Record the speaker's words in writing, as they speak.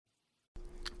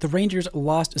The Rangers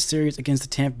lost a series against the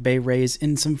Tampa Bay Rays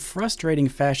in some frustrating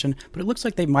fashion, but it looks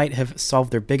like they might have solved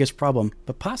their biggest problem,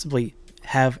 but possibly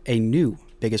have a new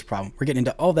biggest problem. We're getting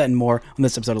into all that and more on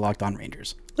this episode of Locked On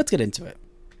Rangers. Let's get into it.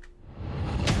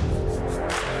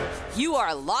 You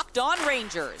are Locked On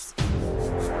Rangers,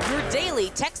 your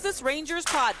daily Texas Rangers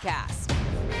podcast.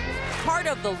 Part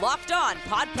of the Locked On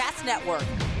Podcast Network,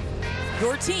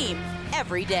 your team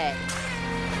every day.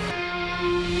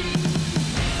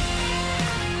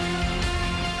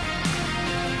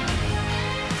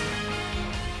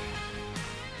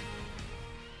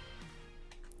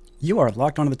 You are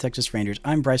locked onto the Texas Rangers.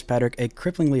 I'm Bryce Patrick, a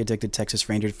cripplingly addicted Texas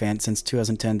Rangers fan since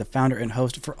 2010, the founder and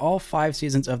host for all 5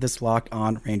 seasons of this Locked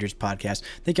On Rangers podcast.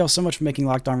 Thank y'all so much for making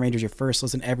Locked On Rangers your first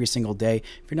listen every single day.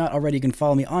 If you're not already, you can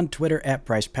follow me on Twitter at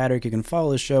Bryce Patrick. You can follow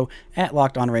the show at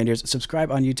Locked On Rangers.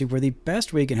 Subscribe on YouTube, where the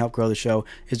best way you can help grow the show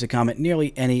is to comment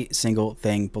nearly any single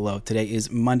thing below. Today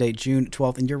is Monday, June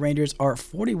 12th, and your Rangers are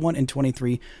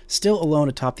 41-23, still alone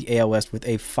atop the AL West with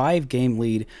a 5-game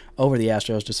lead over the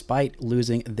Astros, despite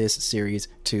losing this series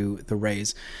to the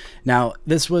Rays. Now,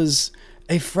 this was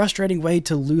a frustrating way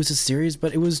to lose a series,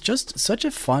 but it was just such a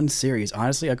fun series.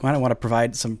 Honestly, I kind of want to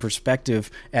provide some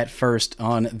perspective at first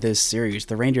on this series.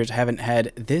 The Rangers haven't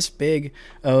had this big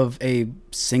of a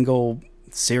single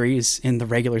series in the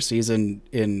regular season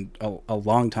in a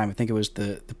long time. I think it was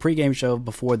the pregame show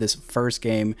before this first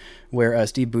game where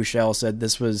Steve Buechele said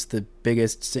this was the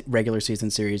biggest regular season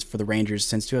series for the Rangers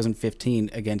since 2015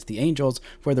 against the Angels,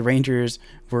 where the Rangers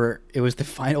it was the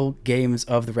final games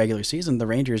of the regular season. The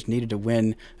Rangers needed to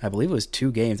win, I believe it was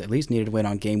 2 games, at least needed to win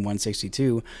on game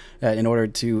 162 in order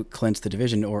to clinch the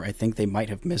division, or I think they might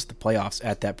have missed the playoffs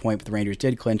at that point, but the Rangers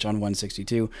did clinch on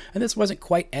 162, and this wasn't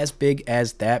quite as big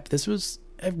as that, but this was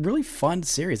a really fun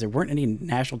series. There weren't any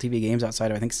national TV games outside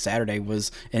of, I think Saturday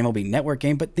was an MLB Network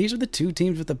game, but these are the 2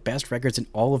 teams with the best records in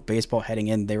all of baseball heading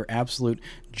in. They were absolute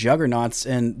juggernauts,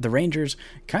 and the Rangers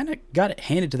kind of got it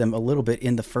handed to them a little bit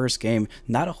in the first game.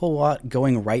 Not a whole lot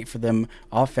going right for them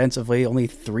offensively, only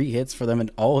 3 hits for them,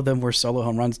 and all of them were solo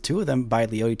home runs, 2 of them by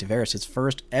Leody Taveras, his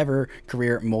first ever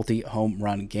career multi-home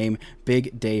run game.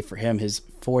 Big day for him, his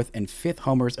 4th and 5th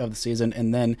homers of the season,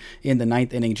 and then in the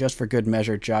 9th inning, just for good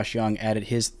measure, Josh Young added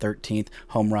his 13th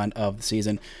home run of the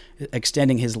season,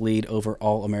 extending his lead over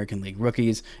all American League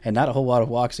rookies, and not a whole lot of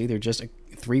walks either, just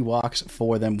 3 walks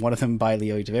for them, one of them by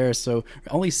Leody Taveras, so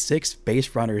only 6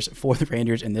 base runners for the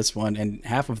Rangers in this one, and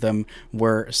half of them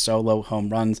were solo home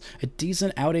runs. A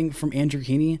decent outing from Andrew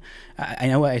Heaney. I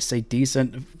know I say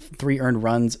decent, 3 earned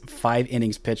runs, 5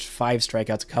 innings pitched, 5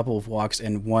 strikeouts, a couple of walks,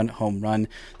 and 1 home run.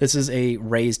 This is a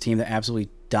Rays team that absolutely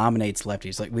dominates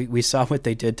lefties. Like we saw what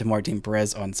they did to Martin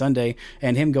Perez on Sunday,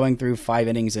 and him going through 5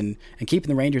 innings and keeping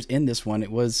the Rangers in this one.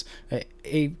 It was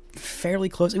a fairly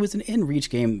close, it was an in-reach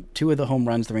game. 2 of the home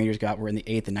runs the Rangers got were in the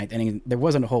 8th and 9th inning. There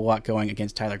wasn't a whole lot going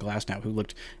against Tyler Glasnow, who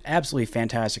looked absolutely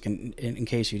fantastic. And in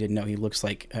case you didn't know, he looks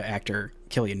like actor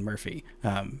Cillian Murphy.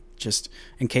 Just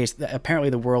in case,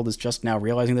 apparently the world is just now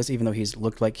realizing this, even though he's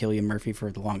looked like Cillian Murphy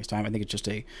for the longest time. I think it's just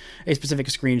a specific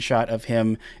screenshot of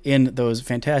him in those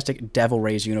fantastic Devil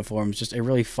Rays uniforms. Just a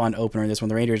really fun opener in this one.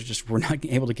 The Rangers just were not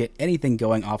able to get anything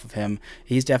going off of him.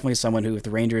 He's definitely someone who, if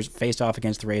the Rangers faced off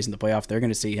against the Rays in the playoffs, they're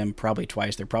going to see him probably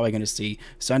twice. They're probably going to see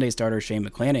Sunday starter Shane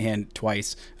McClanahan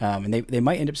twice, and they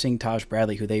might end up seeing Taj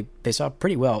Bradley, who they saw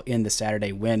pretty well in the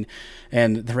Saturday win.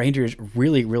 And the Rangers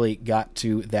really got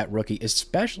to that rookie,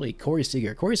 especially Corey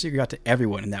Seager. Corey Seager got to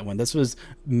everyone in that one. This was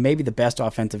maybe the best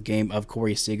offensive game of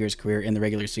Corey Seager's career in the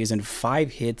regular season.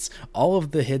 5 hits. All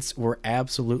of the hits were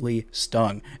absolutely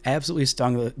stung.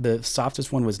 The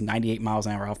softest one was 98 miles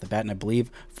an hour off the bat, and I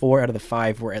believe 4 out of the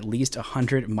 5 were at least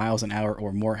 100 miles an hour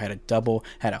or more. Had a double,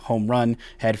 had a home run,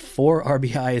 had 4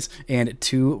 RBIs, and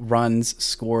 2 runs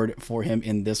scored for him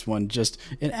in this one. Just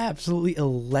an absolutely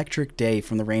electric day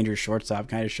from the Rangers shortstop,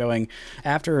 kind of showing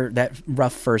after that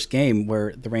rough first game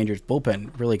where the Rangers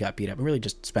bullpen really got beat up. Really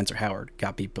just Spencer Howard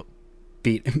got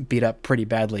beat up pretty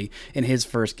badly in his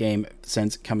first game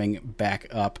since coming back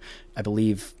up, I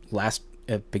believe last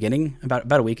beginning about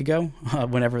a week ago,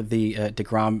 whenever the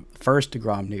first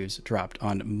DeGrom news dropped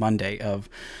on Monday of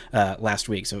last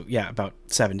week. So yeah, about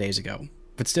 7 days ago.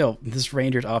 But still, this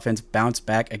Rangers offense bounced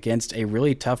back against a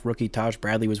really tough rookie. Taj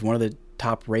Bradley was one of the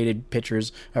top-rated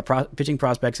pitching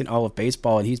prospects in all of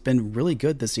baseball, and he's been really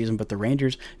good this season, but the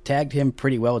Rangers tagged him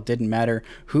pretty well. It didn't matter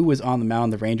who was on the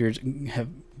mound. The Rangers have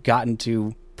gotten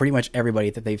to pretty much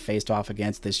everybody that they've faced off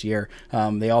against this year.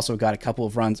 They also got a couple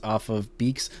of runs off of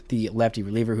Beeks, the lefty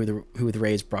reliever who the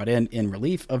Rays brought in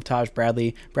relief of Taj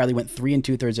Bradley. Bradley went 3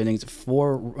 2/3 innings,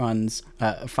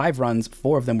 5 runs,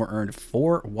 4 of them were earned,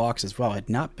 4 walks as well.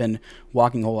 Had not been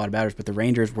walking a whole lot of batters, but the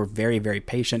Rangers were very, very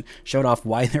patient, showed off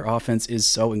why their offense is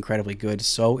so incredibly good,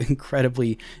 so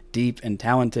incredibly deep and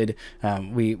talented.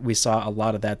 We saw a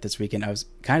lot of that this weekend. I was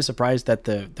kind of surprised that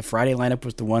the Friday lineup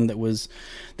was the one that was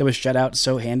shut out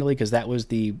so handily, because that was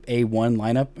the A1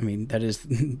 lineup. I mean, that is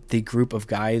the group of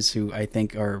guys who I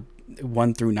think are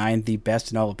 1 through 9 the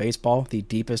best in all of baseball, the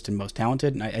deepest and most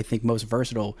talented, and I think most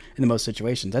versatile in the most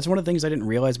situations. That's one of the things I didn't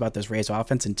realize about this Rays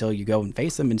offense until you go and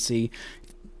face them and see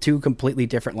 2 completely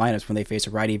different lineups when they face a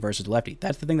righty versus lefty.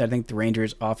 That's the thing that I think the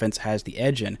Rangers offense has the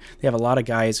edge in. They have a lot of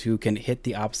guys who can hit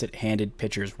the opposite-handed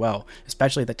pitchers well,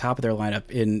 especially at the top of their lineup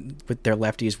with their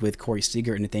lefties with Corey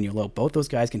Seager and Nathaniel Lowe. Both those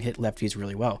guys can hit lefties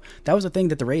really well. That was the thing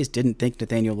that the Rays didn't think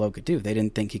Nathaniel Lowe could do. They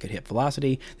didn't think he could hit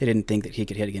velocity. They didn't think that he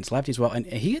could hit against lefties well, and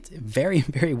he hits very,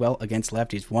 very well against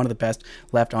lefties. One of the best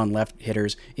left-on-left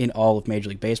hitters in all of Major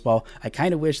League Baseball. I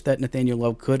kind of wish that Nathaniel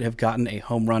Lowe could have gotten a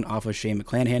home run off of Shane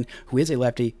McClanahan, who is a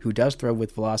lefty, who does throw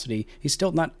with velocity. He's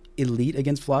still not elite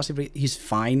against velocity, but he's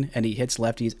fine, and he hits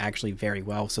lefties actually very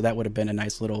well. So that would have been a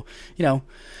nice little,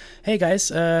 hey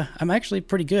guys, I'm actually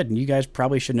pretty good, and you guys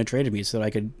probably shouldn't have traded me so that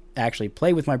I could actually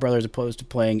play with my brother as opposed to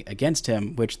playing against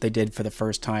him, which they did for the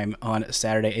first time on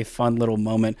Saturday. A fun little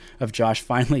moment of Josh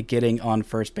finally getting on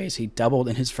first base. He doubled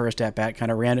in his first at-bat,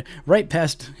 kind of ran right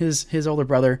past his older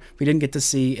brother. We didn't get to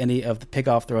see any of the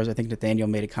pickoff throws. I think Nathaniel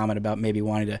made a comment about maybe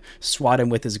wanting to swat him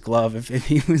with his glove if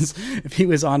he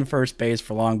was on first base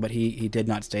for long, but he did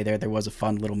not stay there. There was a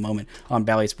fun little moment on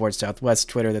Bally Sports Southwest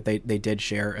Twitter that they did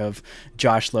share of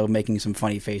Josh Lowe making some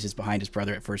funny faces behind his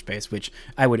brother at first base, which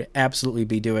I would absolutely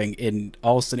be doing in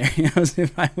all scenarios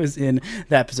if I was in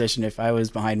that position. If I was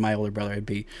behind my older brother, I'd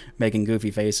be making goofy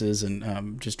faces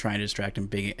and just trying to distract him,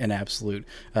 being an absolute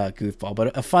goofball.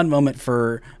 But a fun moment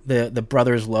for the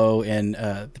brothers Lowe and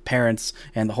the parents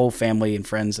and the whole family and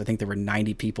friends. I think there were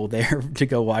 90 people there to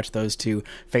go watch those two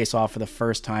face off for the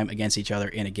first time against each other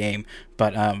in a game.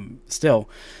 But still,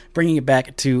 bringing it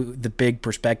back to the big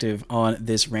perspective on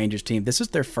this Rangers team, this is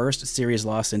their first series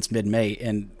loss since mid-May,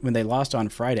 and when they lost on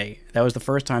Friday, that was the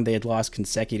first time they had lost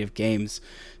consecutive games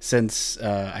since,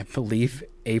 I believe,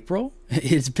 April.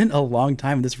 It's been a long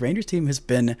time. This Rangers team has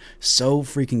been so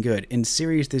freaking good. In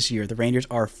series this year, the Rangers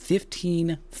are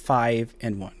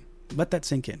 15-5-1. Let that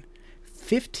sink in.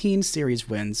 15 series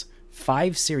wins,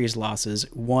 5 series losses,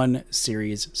 1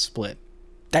 series split.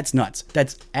 That's nuts.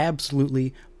 That's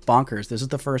absolutely bonkers. This is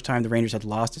the first time the Rangers had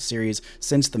lost a series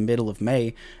since the middle of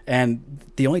May, and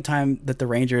the only time that the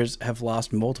Rangers have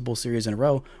lost multiple series in a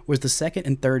row was the second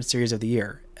and third series of the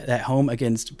year, at home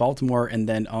against Baltimore and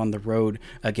then on the road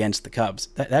against the Cubs.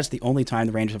 That's the only time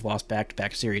the Rangers have lost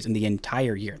back-to-back series in the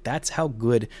entire year. That's how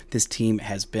good this team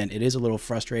has been. It is a little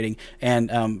frustrating,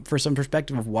 and for some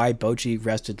perspective of why Bochy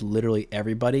rested literally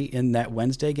everybody in that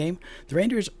Wednesday game, the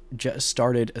Rangers just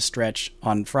started a stretch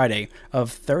on Friday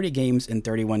of 30 games in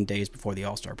 31 days before the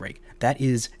All-Star break. That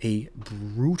is a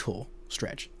brutal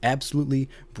stretch, absolutely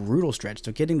brutal stretch.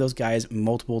 So getting those guys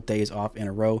multiple days off in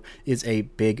a row is a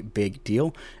big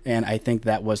deal, and I think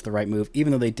that was the right move,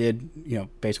 even though they did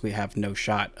basically have no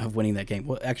shot of winning that game.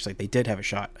 Well, actually they did have a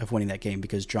shot of winning that game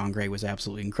because John Gray was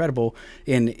absolutely incredible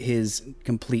in his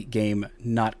complete game,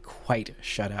 not quite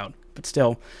shutout. But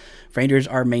still, Rangers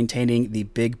are maintaining the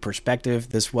big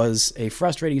perspective. This was a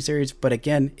frustrating series, but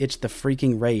again, it's the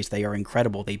freaking Rays. They are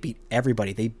incredible. They beat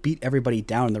everybody. They beat everybody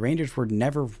down. The Rangers were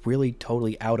never really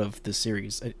totally out of the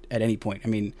series at any point. I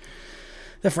mean,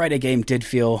 the Friday game did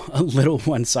feel a little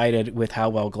one-sided with how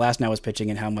well Glasnow was pitching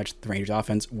and how much the Rangers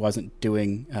offense wasn't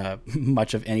doing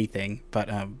much of anything. But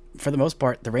for the most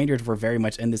part, the Rangers were very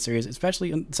much in the series,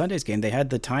 especially in Sunday's game. They had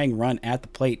the tying run at the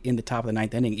plate in the top of the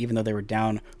ninth inning, even though they were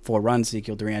down 4 runs.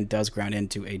 Ezekiel Duran does ground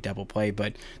into a double play,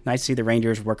 but nice to see the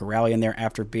Rangers work a rally in there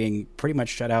after being pretty much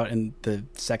shut out in the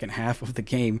second half of the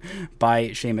game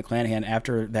by Shane McClanahan.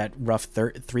 After that rough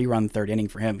 3-run third inning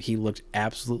for him, he looked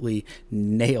absolutely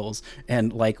nails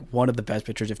and like one of the best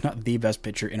pitchers, if not the best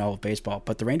pitcher in all of baseball.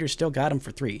 But the Rangers still got him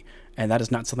for 3, and that is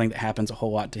not something that happens a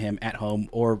whole lot to him at home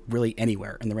or really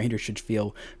anywhere, and the Rangers should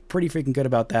feel pretty freaking good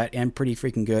about that and pretty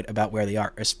freaking good about where they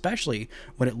are, especially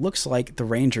when it looks like the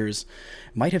Rangers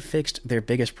might have fixed their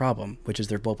biggest problem, which is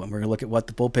their bullpen. We're going to look at what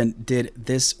the bullpen did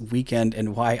this weekend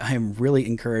and why I am really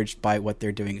encouraged by what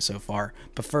they're doing so far.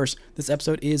 But first, this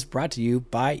episode is brought to you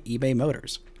by eBay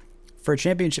Motors. For a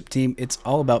championship team, it's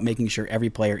all about making sure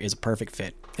every player is a perfect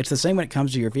fit. It's the same when it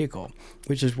comes to your vehicle,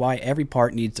 which is why every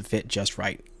part needs to fit just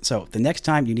right. So the next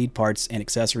time you need parts and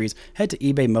accessories, head to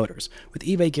eBay Motors. With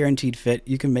eBay Guaranteed Fit,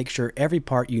 you can make sure every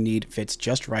part you need fits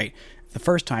just right the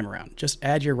first time around. Just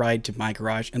add your ride to My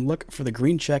Garage and look for the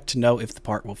green check to know if the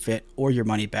part will fit or your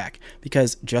money back.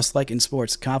 Because just like in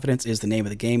sports, confidence is the name of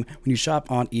the game when you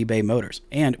shop on eBay Motors.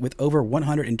 And with over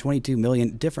 122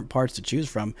 million different parts to choose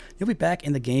from, you'll be back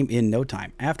in the game in no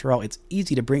time. After all, it's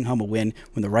easy to bring home a win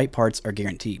when the right parts are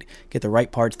guaranteed. Get the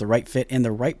right parts, the right fit, and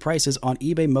the right prices on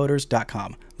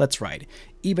ebaymotors.com. Let's ride.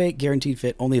 eBay Guaranteed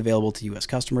Fit only available to U.S.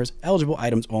 customers. Eligible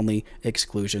items only.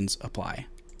 Exclusions apply.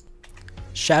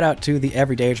 Shout out to the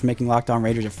everydayers for making Locked On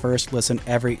Rangers a first listen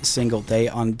every single day.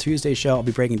 On Tuesday's show, I'll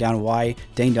be breaking down why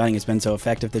Dane Dunning has been so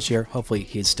effective this year. Hopefully,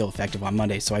 he's still effective on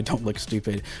Monday, so I don't look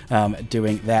stupid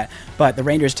doing that. But the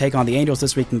Rangers take on the Angels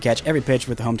this week and catch every pitch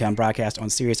with the hometown broadcast on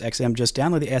SiriusXM. Just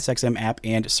download the SXM app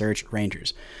and search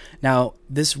Rangers. Now,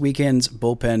 this weekend's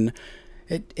bullpen,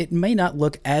 it may not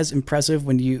look as impressive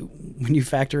when you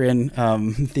factor in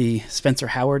the Spencer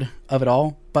Howard of it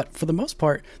all, but for the most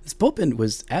part, this bullpen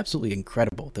was absolutely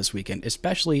incredible this weekend,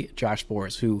 especially Josh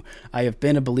Sborz, who I have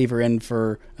been a believer in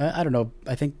for,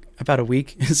 I think about a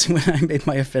week is when I made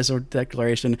my official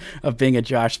declaration of being a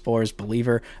Josh Sborz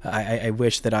believer. I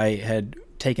wish that I had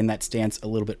taken that stance a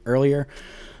little bit earlier.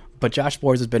 But Josh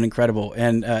Sborz has been incredible,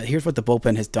 and here's what the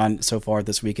bullpen has done so far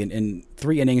this weekend. In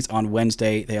 3 innings on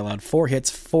Wednesday, they allowed 4 hits,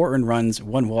 4 earned runs,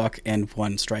 1 walk, and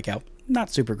 1 strikeout. Not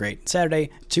super great. Saturday,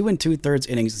 2 2/3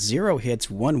 innings, 0 hits,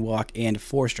 1 walk, and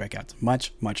 4 strikeouts.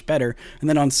 Much, much better. And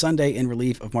then on Sunday, in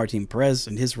relief of Martin Perez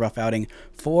and his rough outing,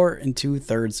 4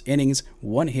 2/3 innings,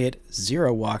 1 hit,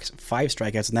 0 walks, 5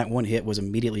 strikeouts, and that 1 hit was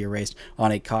immediately erased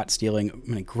on a caught stealing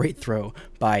and a great throw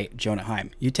by Jonah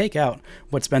Heim. You take out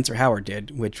what Spencer Howard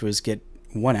did, which was get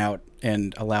 1 out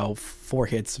and allow 4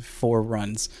 hits, 4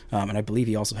 runs, and I believe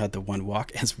he also had the 1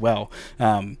 walk as well.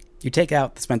 You take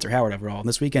out the Spencer Howard overall.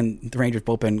 This weekend, the Rangers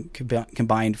bullpen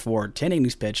combined for 10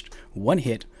 innings pitched, 1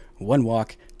 hit, 1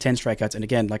 walk, 10 strikeouts. And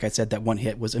again, like I said, that 1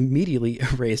 hit was immediately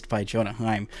erased by Jonah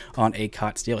Heim on a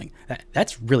caught stealing.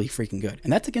 That's really freaking good.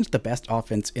 And that's against the best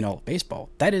offense in all of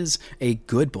baseball. That is a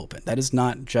good bullpen. That is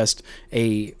not just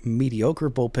a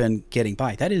mediocre bullpen getting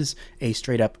by. That is a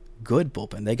straight up good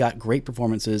bullpen. They got great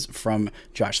performances from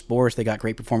Josh Sborz. They got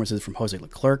great performances from Jose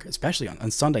Leclerc, especially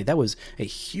on Sunday. That was a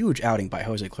huge outing by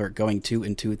Jose Leclerc, going 2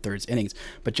 2/3 innings.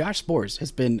 But Josh Sborz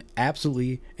has been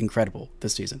absolutely incredible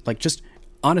this season. Like, just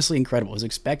honestly incredible. His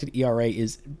expected ERA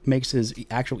makes his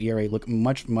actual ERA look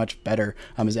much, much better.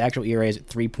 His actual ERA is at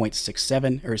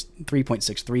 3.67 or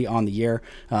 3.63 on the year.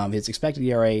 His expected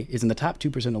ERA is in the top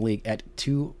 2% of the league at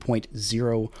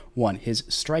 2.01. His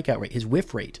strikeout rate, his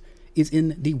whiff rate, is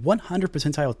in the 100th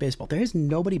percentile of baseball. There is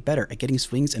nobody better at getting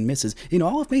swings and misses in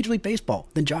all of Major League Baseball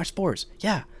than Josh Sborz.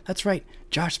 Yeah, that's right.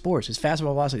 Josh Sborz, his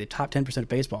fastball velocity, top 10% of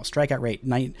baseball, strikeout rate,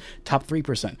 top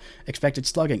 3%, expected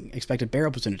slugging, expected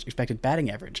barrel percentage, expected batting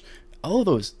average. All of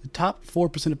those, the top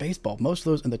 4% of baseball, most of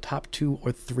those in the top 2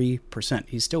 or 3%.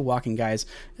 He's still walking guys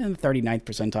in the 39th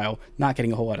percentile, not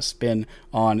getting a whole lot of spin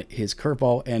on his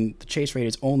curveball, and the chase rate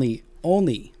is only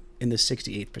in the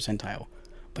 68th percentile.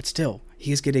 But still,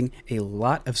 he is getting a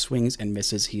lot of swings and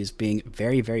misses. He is being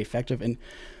very, very effective. And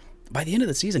by the end of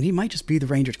the season, he might just be the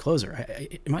Rangers closer.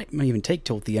 It might not even take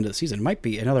till the end of the season. It might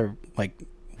be another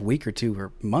week or 2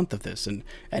 or month of this. And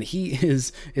he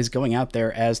is going out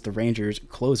there as the Rangers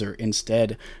closer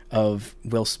instead of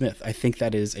Will Smith. I think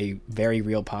that is a very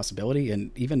real possibility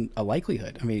and even a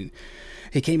likelihood. I mean,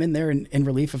 he came in there in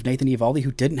relief of Nathan Eovaldi,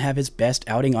 who didn't have his best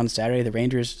outing on Saturday. The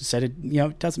Rangers said,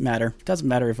 it doesn't matter. It doesn't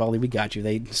matter, Eovaldi, we got you.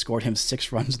 They scored him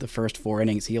 6 runs the first 4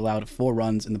 innings. He allowed 4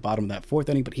 runs in the bottom of that 4th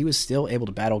inning, but he was still able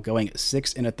to battle, going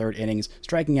 6 1/3 innings,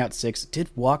 striking out 6, did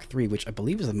walk 3, which I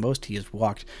believe is the most he has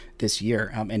walked this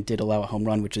year, and did allow a home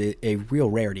run, which is a real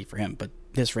rarity for him. But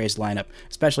this Rays lineup,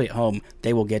 especially at home,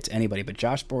 they will get to anybody. But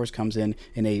Josh Sborz comes in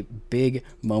a big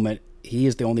moment. He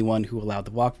is the only one who allowed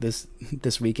the walk this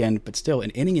weekend, but still an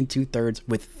inning and 2/3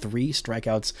 with 3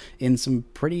 strikeouts in some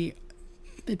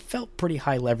it felt pretty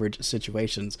high leverage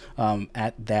situations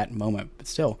at that moment. But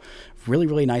still, really,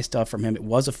 really nice stuff from him. It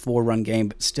was a 4-run game,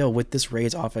 but still, with this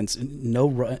Rays offense, no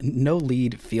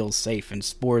lead feels safe. And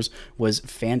Sborz was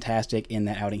fantastic in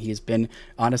that outing. He has been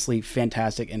honestly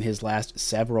fantastic in his last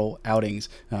several outings.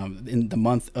 In the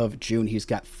month of June, he's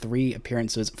got 3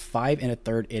 appearances, 5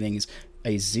 1/3 innings,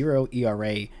 a 0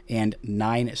 ERA, and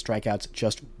 9 strikeouts,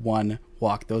 just 1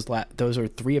 walk. Those are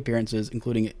 3 appearances,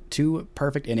 including 2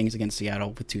 perfect innings against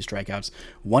Seattle with 2 strikeouts,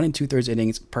 1 2/3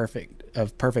 innings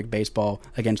perfect baseball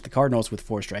against the Cardinals with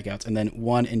 4 strikeouts, and then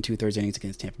 1 2/3 innings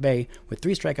against Tampa Bay with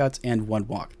 3 strikeouts and 1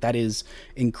 walk. That is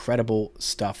incredible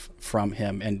stuff from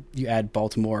him. And you add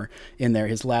Baltimore in there,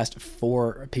 his last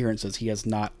 4 appearances, he has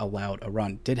not allowed a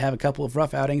run. Did have a couple of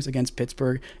rough outings against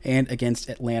Pittsburgh and against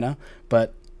Atlanta,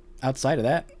 but outside of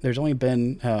that, there's only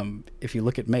been, if you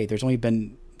look at May, there's only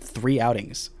been 3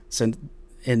 outings since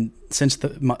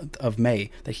the month of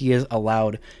May that he has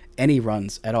allowed any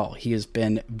runs at all. He has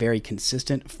been very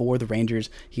consistent for the Rangers.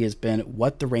 He has been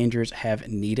what the Rangers have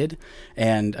needed,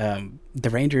 and the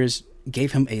Rangers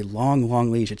gave him a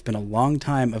long leash. It's been a long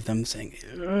time of them saying,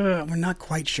 we're not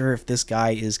quite sure if this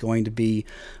guy is going to be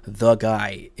the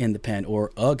guy in the pen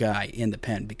or a guy in the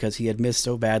pen, because he had missed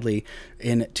so badly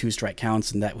in 2 strike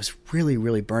counts, and that was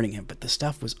really burning him. But the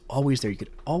stuff was always there. You could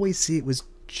always see it was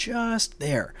just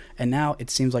there. And now it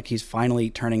seems like he's finally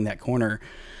turning that corner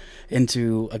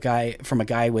into a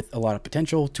guy with a lot of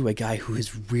potential to a guy who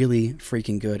is really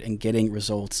freaking good and getting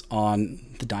results on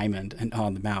the diamond and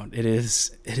on the mound. It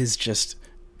is just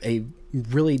a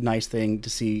really nice thing to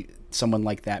see someone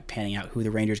like that panning out, who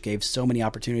the Rangers gave so many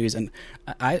opportunities. And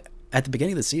I at the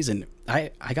beginning of the season,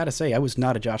 I gotta say, I was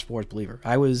not a Josh Sborz believer.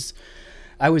 I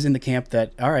was in the camp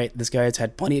that, all right, this guy has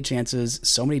had plenty of chances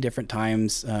so many different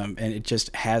times, and it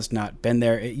just has not been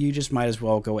there. You just might as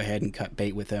well go ahead and cut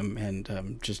bait with him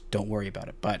and just don't worry about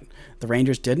it. But the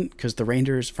Rangers didn't, because the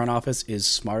Rangers front office is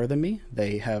smarter than me.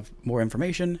 They have more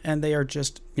information, and they are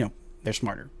just, they're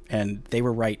smarter. And they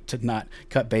were right to not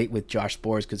cut bait with Josh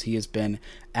Sborz, because he has been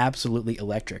absolutely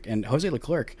electric. And Jose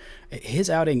Leclerc, his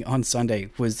outing on Sunday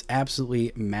was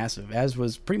absolutely massive, as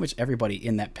was pretty much everybody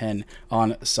in that pen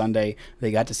on Sunday.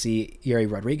 They got to see Yuri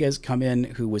Rodriguez come in,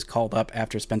 who was called up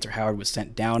after Spencer Howard was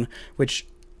sent down, which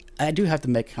I do have to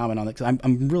make a comment on that, because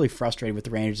I'm really frustrated with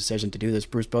the Rangers' decision to do this.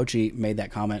 Bruce Bochy made that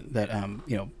comment that,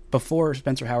 before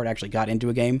Spencer Howard actually got into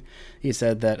a game, he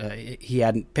said that he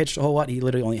hadn't pitched a whole lot. He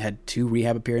literally only had 2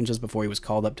 rehab appearances before he was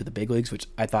called up to the big leagues, which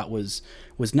I thought was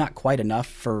not quite enough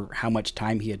for how much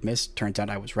time he had missed. Turns out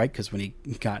I was right, because when he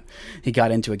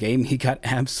got into a game, he got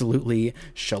absolutely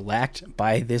shellacked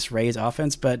by this Rays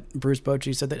offense. But Bruce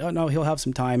Bochy said that, oh no, he'll have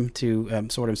some time to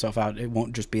sort himself out. It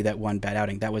won't just be that one bad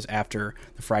outing. That was after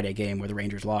the Friday game where the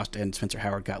Rangers lost and Spencer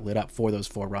Howard got lit up for those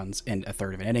 4 runs in a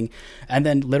third of an inning. And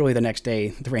then literally the next day,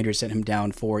 the Rangers sent him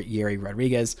down for Yuri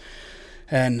Rodriguez.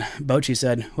 And Bochy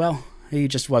said, well, he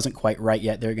just wasn't quite right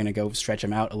yet. They're going to go stretch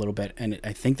him out a little bit. And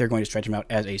I think they're going to stretch him out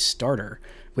as a starter,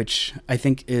 which I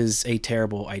think is a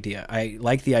terrible idea. I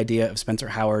like the idea of Spencer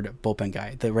Howard, bullpen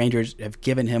guy. The Rangers have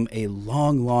given him a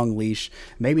long leash.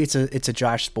 Maybe it's a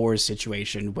Josh Sborz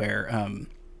situation where,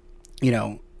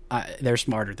 they're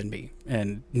smarter than me,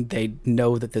 and they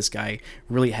know that this guy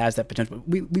really has that potential.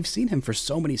 We've seen him for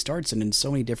so many starts and in so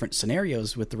many different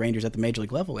scenarios with the Rangers at the major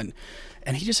league level, and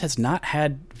he just has not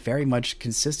had very much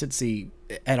consistency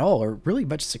at all, or really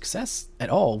much success at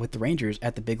all with the Rangers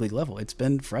at the big league level. It's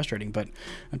been frustrating, but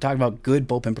I'm talking about good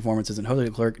bullpen performances, and Jose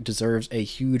Leclerc deserves a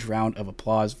huge round of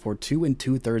applause for 2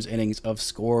 2/3 innings of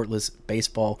scoreless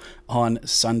baseball on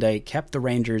Sunday. Kept the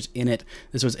Rangers in it.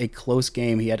 This was a close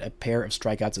game. He had a pair of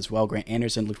strikeouts as well. Grant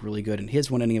Anderson looked really good in his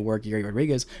 1 inning of work. Yuri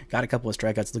Rodriguez got a couple of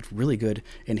strikeouts, looked really good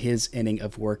in his inning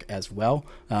of work as well.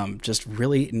 Just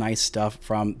really nice stuff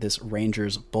from this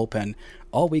Rangers bullpen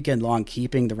all weekend long,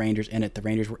 keeping the Rangers in it. The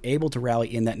Rangers were able to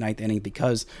rally in that 9th inning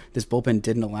because this bullpen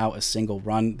didn't allow a single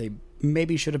run. They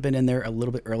maybe should have been in there a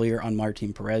little bit earlier on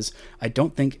Martin Perez. I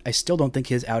still don't think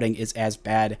his outing is as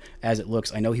bad as it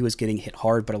looks. I know he was getting hit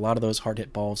hard, but a lot of those hard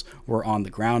hit balls were on the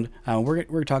ground. We're going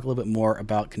to talk a little bit more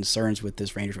about concerns with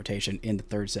this Rangers rotation in the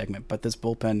 3rd segment, but this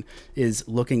bullpen is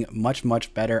looking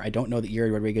much better. I don't know that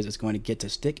Yuri Rodriguez is going to get to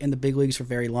stick in the big leagues for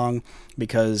very long,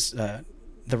 because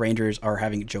the Rangers are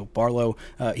having Joe Barlow.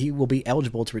 He will be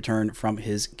eligible to return from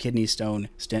his kidney stone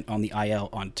stint on the IL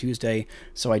on Tuesday,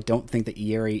 so I don't think that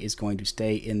Yuri is going to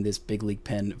stay in this big league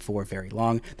pen for very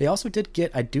long. They also did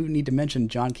get, I do need to mention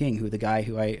John King, who the guy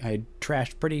who I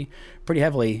trashed pretty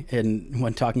heavily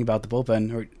when talking about the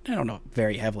bullpen, or I don't know,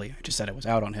 very heavily. I just said I was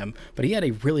out on him, but he had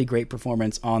a really great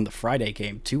performance on the Friday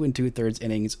game. 2 2/3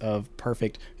 innings of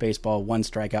perfect baseball, 1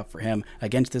 strikeout for him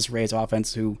against this Rays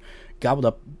offense, who gobbled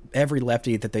up every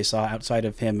lefty that they saw outside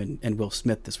of him and Will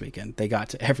Smith this weekend. They got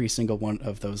to every single one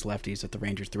of those lefties that the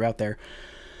Rangers threw out there.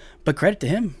 But credit to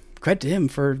him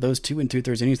for those 2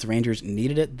 2/3 innings. The Rangers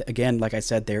needed it. Again, like I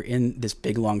said, they're in this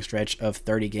big long stretch of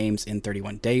 30 games in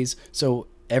 31 days. So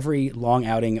every long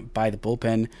outing by the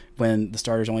bullpen when the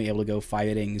starter's only able to go 5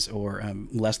 innings or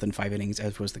less than 5 innings,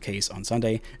 as was the case on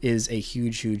Sunday, is a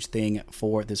huge thing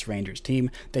for this Rangers team.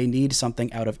 They need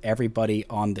something out of everybody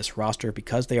on this roster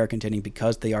because they are contending,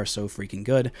 because they are so freaking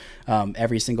good.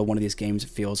 Every single one of these games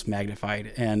feels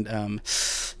magnified. And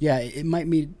it might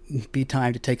be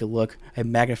time to take a look, a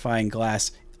magnifying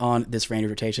glass on this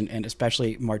Rangers rotation, and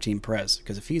especially Martin Perez,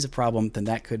 because if he's a problem, then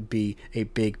that could be a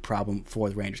big problem for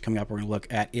the Rangers. Coming up, we're going to look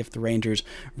at if the Rangers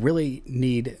really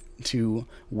need to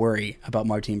worry about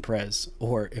Martin Perez,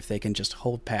 or if they can just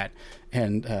hold pat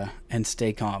and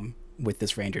stay calm with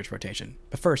this Rangers rotation.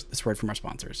 But first, this word from our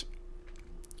sponsors.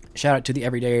 Shout out to the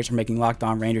Everydayers for making Locked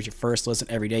On Rangers your first listen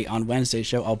every day. On Wednesday's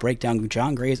show, I'll break down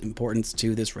John Gray's importance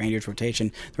to this Rangers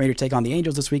rotation. The Rangers take on the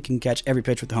Angels this week. You can catch every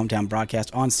pitch with the hometown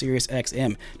broadcast on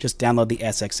SiriusXM. Just download the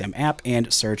SXM app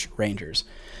and search Rangers.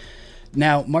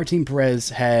 Now, Martin Perez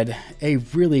had a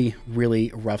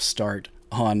really rough start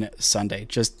on Sunday.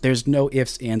 Just there's no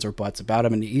ifs, ands, or buts about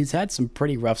him, and he's had some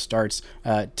pretty rough starts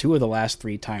 2 of the last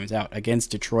 3 times out.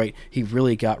 Against Detroit, he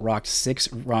really got rocked.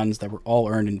 6 runs that were all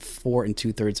earned in 4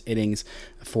 2/3 innings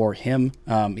for him.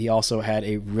 He also had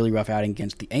a really rough outing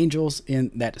against the Angels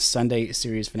in that Sunday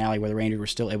series finale where the Rangers were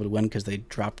still able to win because they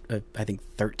dropped, I think,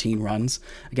 13 runs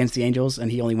against the Angels,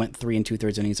 and he only went 3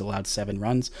 2/3 innings, allowed 7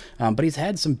 runs. But he's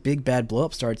had some big bad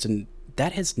blow-up starts, and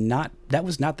that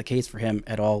was not the case for him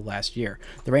at all last year.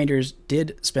 The Rangers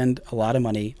did spend a lot of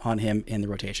money on him in the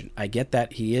rotation. I get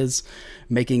that he is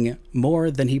making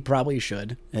more than he probably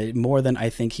should, more than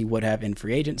I think he would have in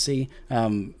free agency,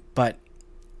 but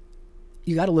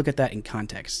you got to look at that in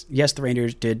context. Yes, the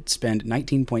Rangers did spend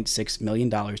 $19.6 million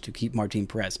to keep Martin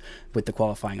Perez with the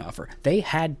qualifying offer. They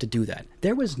had to do that.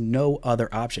 There was no other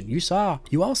option.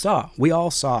 We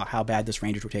all saw how bad this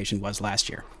Rangers rotation was last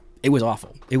year. It was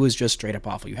awful. It was just straight up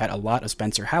awful. You had a lot of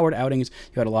Spencer Howard outings.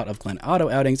 You had a lot of Glenn Otto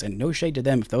outings, and no shade to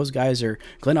them. If those guys are...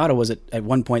 Glenn Otto was at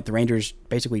one point the Rangers'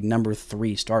 basically number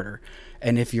 3 starter.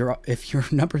 And if your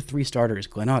number 3 starter is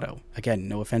Glenn Otto, again,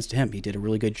 no offense to him, he did a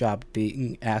really good job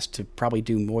being asked to probably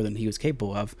do more than he was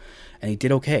capable of, and he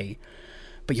did okay.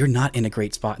 But you're not in a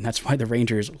great spot, and that's why the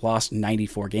Rangers lost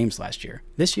 94 games last year.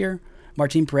 This year,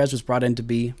 Martin Perez was brought in to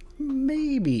be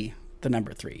maybe the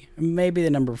number 3, maybe the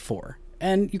number 4.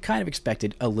 And you kind of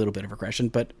expected a little bit of regression,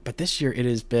 but this year it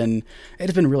has been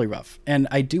really rough. And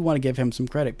I do want to give him some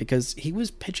credit because he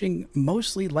was pitching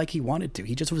mostly like he wanted to.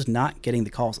 He just was not getting the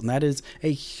calls, and that is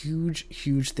a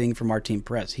huge thing for Martin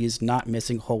Perez. He is not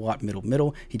missing a whole lot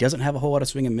middle. He doesn't have a whole lot of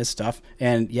swing and miss stuff,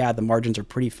 and yeah, the margins are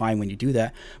pretty fine when you do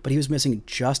that, but he was missing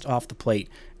just off the plate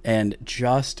and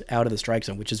just out of the strike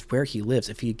zone, which is where he lives.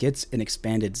 If he gets an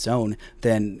expanded zone,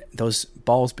 then those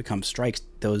balls become strikes.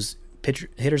 Those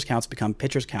hitters counts become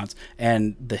pitchers counts,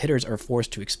 and the hitters are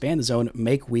forced to expand the zone,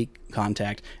 make weak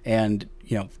contact, and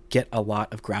get a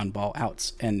lot of ground ball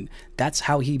outs. And that's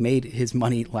how he made his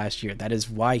money last year. That is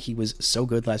why he was so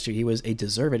good last year. He was a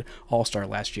deserved all-star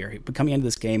last year. But coming into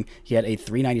this game, he had a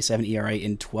 3.97 ERA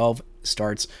in 12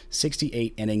 starts,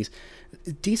 68 innings.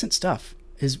 Decent stuff.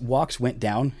 His walks went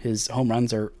down. His home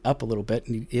runs are up a little bit,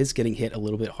 and he is getting hit a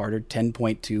little bit harder,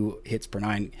 10.2 hits per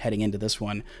 9 heading into this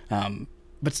one.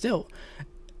 But still,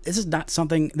 this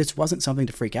wasn't something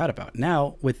to freak out about.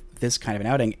 Now, with this kind of an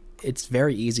outing, it's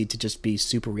very easy to just be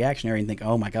super reactionary and think,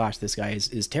 oh my gosh, this guy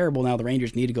is terrible. Now the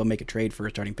Rangers need to go make a trade for a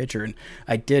starting pitcher. And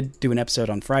I did do an episode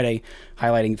on Friday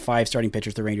highlighting 5 starting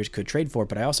pitchers the Rangers could trade for,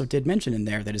 but I also did mention in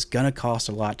there that it's going to cost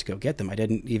a lot to go get them. I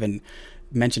didn't even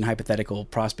mention hypothetical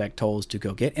prospect tolls to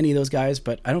go get any of those guys,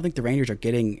 but I don't think the Rangers are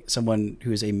getting someone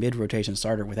who is a mid-rotation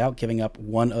starter without giving up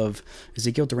one of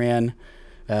Ezekiel Duran,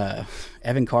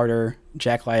 Evan Carter,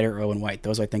 Jack Leiter, or Owen White.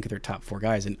 Those I think are their top 4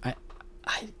 guys, and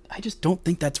I just don't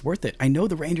think that's worth it. I know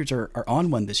the Rangers are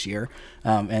on one this year,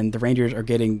 and the Rangers are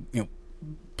getting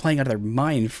playing out of their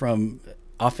mind from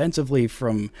offensively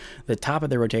from the top of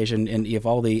their rotation in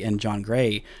Eovaldi and John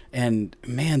Gray, and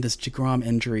man, this DeGrom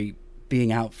injury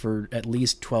being out for at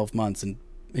least 12 months and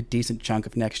a decent chunk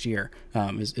of next year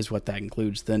is what that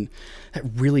includes, then that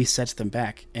really sets them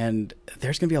back. And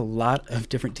there's going to be a lot of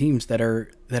different teams that are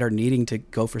needing to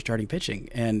go for starting pitching.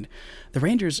 And the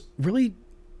Rangers really,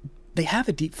 they have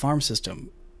a deep farm system,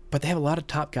 but they have a lot of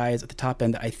top guys at the top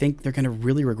end that I think they're going to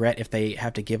really regret if they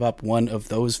have to give up one of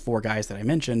those 4 guys that I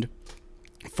mentioned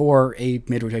for a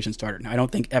mid-rotation starter. Now, I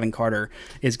don't think Evan Carter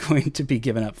is going to be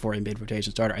given up for a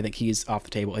mid-rotation starter. I think he's off the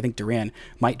table. I think Duran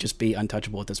might just be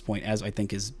untouchable at this point, as I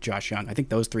think is Josh Young. I think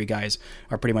those three guys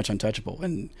are pretty much untouchable.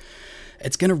 And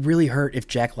it's going to really hurt if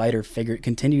Jack Leiter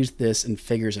continues this and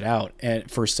figures it out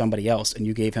for somebody else, and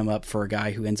you gave him up for a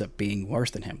guy who ends up being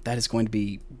worse than him. That is going to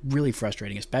be really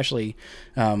frustrating, especially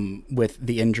with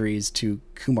the injuries to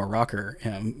Kumar Rocker,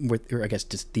 or I guess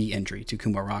just the injury to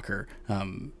Kumar Rocker.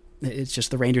 It's just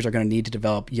the Rangers are going to need to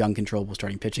develop young, controllable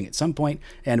starting pitching at some point,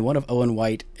 and one of Owen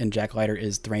White and Jack Leiter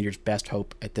is the Rangers' best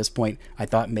hope at this point. I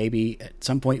thought maybe at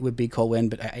some point it would be Cole Winn,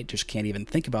 but I just can't even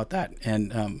think about that.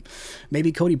 And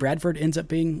maybe Cody Bradford ends up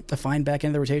being a fine back end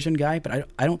of the rotation guy, but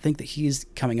I don't think that he's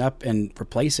coming up and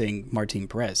replacing Martin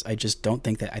Perez. I just don't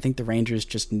think that. I think the Rangers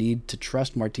just need to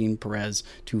trust Martin Perez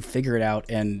to figure it out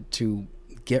and to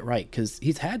get right, because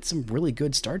he's had some really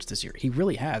good starts this year. He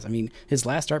really has. I mean, his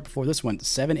last start before this one,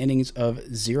 7 innings of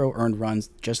 0 earned runs,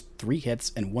 just 3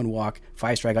 hits and 1 walk,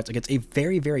 5 strikeouts against a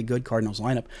very, very good Cardinals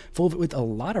lineup, full of it with a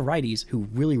lot of righties who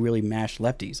really, really mashed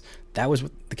lefties. That was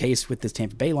the case with this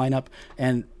Tampa Bay lineup,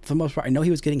 and for the most part, I know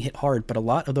he was getting hit hard, but a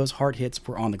lot of those hard hits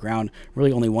were on the ground.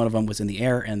 Really, only one of them was in the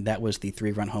air, and that was the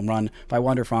 3-run home run by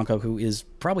Wander Franco, who is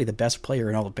probably the best player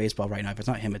in all of baseball right now. If it's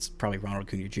not him, it's probably Ronald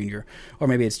Acuna Jr., or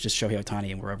maybe it's just Shohei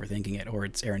Ohtani and we're overthinking it, or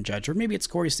it's Aaron Judge, or maybe it's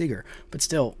Corey Seager. But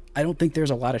still, I don't think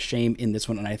there's a lot of shame in this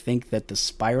one, and I think that the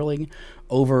spiraling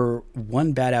over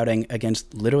one bad outing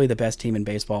against literally the best team in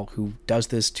baseball, who does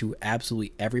this to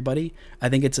absolutely everybody, I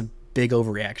think it's a big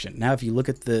overreaction. Now, if you look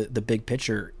at the big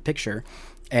picture,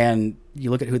 and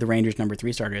you look at who the Rangers' number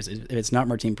 3 starter is, if it's not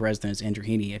Martin Perez, then it's Andrew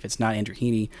Heaney. If it's not Andrew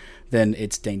Heaney, then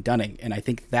it's Dane Dunning. And I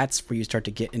think that's where you start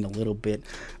to get in a little bit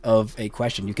of a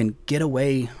question. You can get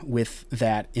away with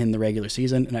that in the regular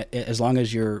season, and as long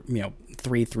as you're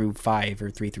 3 through 5 or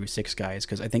 3 through 6 guys,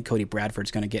 because I think Cody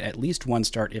Bradford's going to get at least one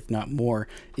start, if not more,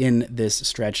 in this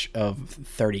stretch of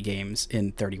 30 games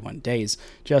in 31 days,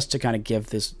 just to kind of give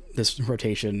this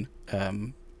rotation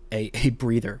a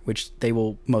breather, which they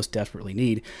will most desperately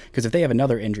need, because if they have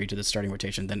another injury to the starting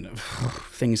rotation, then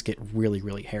things get really,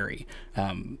 really hairy.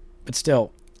 But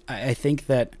still, I think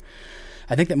that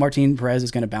Martin Perez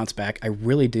is going to bounce back. I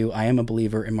really do. I am a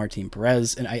believer in Martin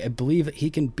Perez, and I believe that he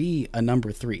can be a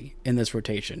number 3 in this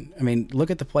rotation. I mean, look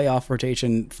at the playoff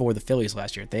rotation for the Phillies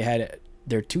last year. They had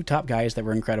their 2 top guys that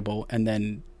were incredible, and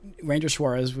then Ranger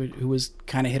Suarez, who was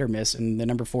kind of hit or miss, and the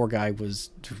number 4 guy was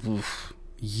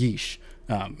yeesh.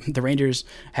 The Rangers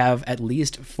have at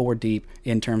least 4 deep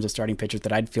in terms of starting pitchers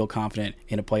that I'd feel confident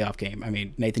in a playoff game. I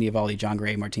mean, Nathan Eovaldi, John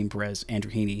Gray, Martin Perez,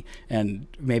 Andrew Heaney, and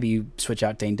maybe you switch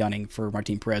out Dane Dunning for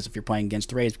Martin Perez if you're playing against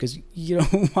the Rays, because you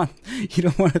don't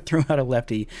want to throw out a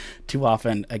lefty too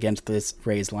often against this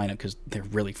Rays lineup, because they're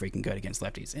really freaking good against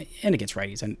lefties and against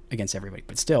righties and against everybody.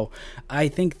 But still, I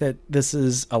think that this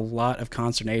is a lot of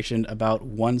consternation about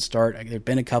one start. There've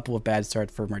been a couple of bad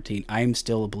starts for Martin. I'm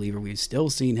still a believer. We've still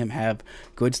seen him have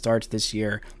good starts this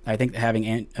year. I think that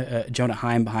having Jonah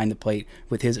Heim behind the plate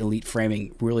with his elite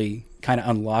framing really kind of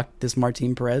unlocked this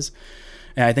Martin Perez.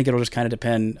 And I think it'll just kind of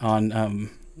depend on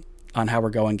how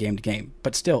we're going game to game.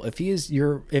 But still,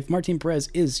 if Martin Perez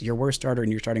is your worst starter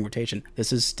in your starting rotation,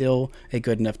 this is still a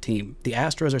good enough team. The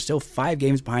Astros are still 5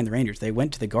 games behind the Rangers. They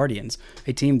went to the Guardians,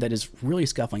 a team that is really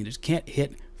scuffling, just can't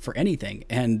hit for anything,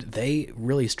 and they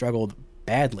really struggled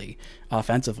badly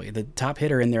offensively. The top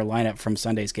hitter in their lineup from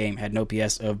Sunday's game had an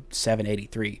OPS of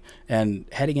 783, and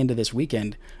heading into this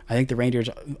weekend, I think the Rangers'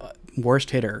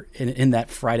 worst hitter in that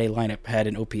Friday lineup had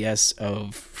an OPS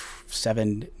of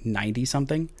 790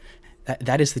 something.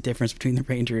 That is the difference between the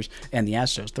Rangers and the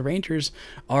Astros. The Rangers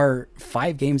are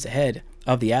 5 games ahead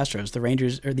of the Astros.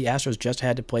 The Astros just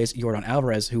had to place Yordan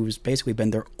Alvarez, who's basically been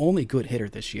their only good hitter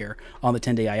this year, on the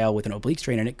 10-day IL with an oblique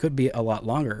strain, and it could be a lot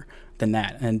longer than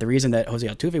that. And the reason that Jose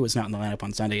Altuve was not in the lineup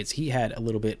on Sunday is he had a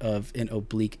little bit of an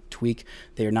oblique tweak.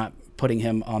 They are not putting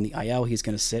him on the IL. He's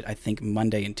going to sit, I think,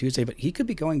 Monday and Tuesday, but he could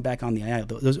be going back on the IL.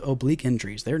 Those oblique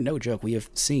injuries, they're no joke. We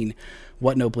have seen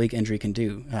what an oblique injury can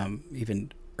do,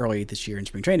 even early this year in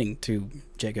spring training, to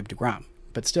Jacob deGrom.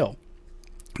 But still,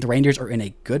 the Rangers are in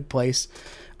a good place.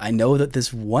 I know that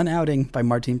this one outing by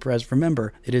Martin Perez,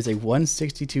 remember, it is a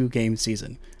 162-game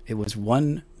season. It was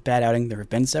one bad outing. There have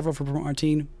been several for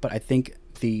Martin, but I think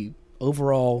the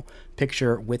overall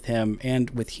picture with him and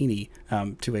with Heaney,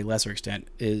 to a lesser extent,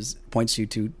 points you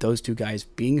to those 2 guys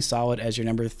being solid as your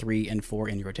number 3 and 4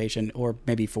 in your rotation, or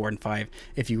maybe 4 and 5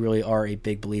 if you really are a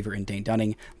big believer in Dane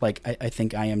Dunning, like I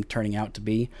think I am turning out to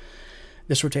be.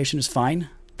 This rotation is fine.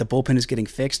 The bullpen is getting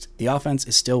fixed. The offense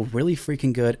is still really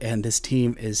freaking good, and this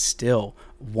team is still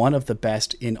one of the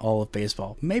best in all of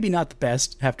baseball. Maybe not the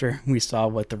best after we saw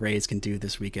what the Rays can do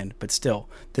this weekend, but still,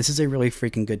 this is a really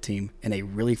freaking good team in a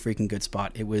really freaking good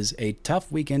spot. It was a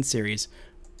tough weekend series,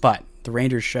 but the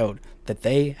Rangers showed that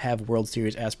they have World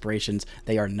Series aspirations.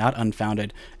 They are not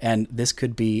unfounded, and this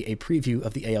could be a preview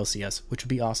of the ALCS, which would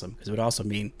be awesome, because it would also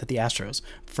mean that the Astros,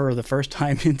 for the first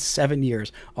time in 7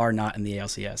 years, are not in the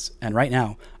ALCS. And right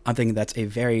now, I'm thinking that's a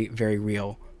very, very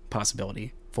real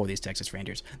possibility for these Texas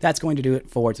Rangers. That's going to do it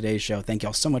for today's show. Thank you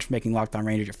all so much for making Locked On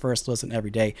Rangers your first listen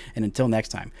every day, and until next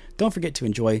time, don't forget to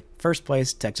enjoy first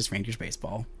place Texas Rangers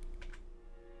baseball.